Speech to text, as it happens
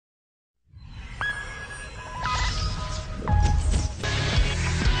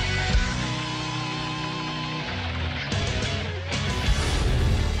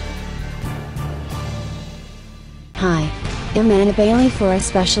Amanda Bailey for a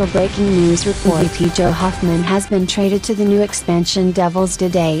special breaking news report. MVP Joe Hoffman has been traded to the new expansion Devils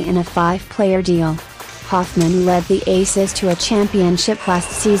today in a 5-player deal. Hoffman led the Aces to a championship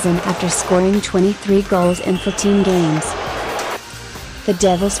last season after scoring 23 goals in 14 games. The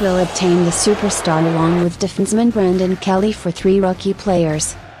Devils will obtain the superstar along with defenseman Brendan Kelley for 3 rookie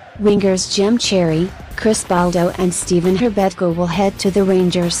players. Wingers Jim Cherry, Chris Baldo and Stephen Herbetko will head to the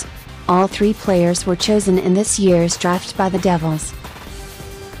Rangers. All 3 players were chosen in this year's draft by the Devils.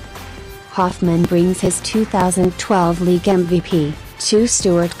 Hoffman brings his 2012 league MVP, 2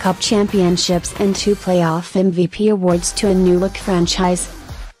 Stewart Cup championships and 2 playoff MVP awards to a new-look franchise.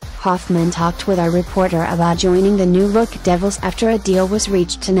 Hoffman talked with our reporter about joining the new-look Devils after a deal was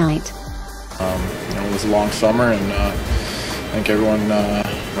reached tonight. It was a long summer, and I think everyone,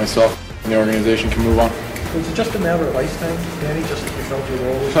 myself, and the organization can move on. Was it just a matter of ice time, Danny? Just you felt your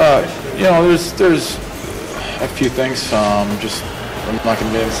role was there's a few things. Just I'm not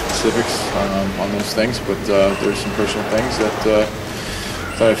going to get into specifics on those things, but there's some personal things that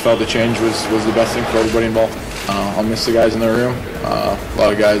I felt the change was the best thing for everybody involved. I'll miss the guys in the room. A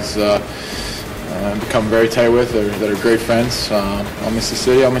lot of guys become very tight with that are great friends. I'll miss the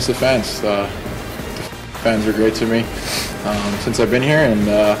city. I'll miss the fans. The fans are great to me since I've been here, and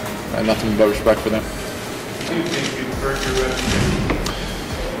I have nothing but respect for them. Do you think you've earned your reputation?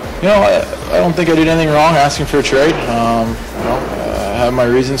 I don't think I did anything wrong asking for a trade. I have my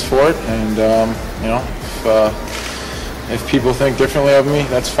reasons for it, and if people think differently of me,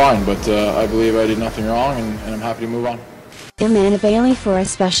 that's fine. But I believe I did nothing wrong, and I'm happy to move on. Amanda Bailey for a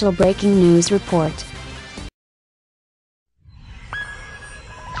special breaking news report.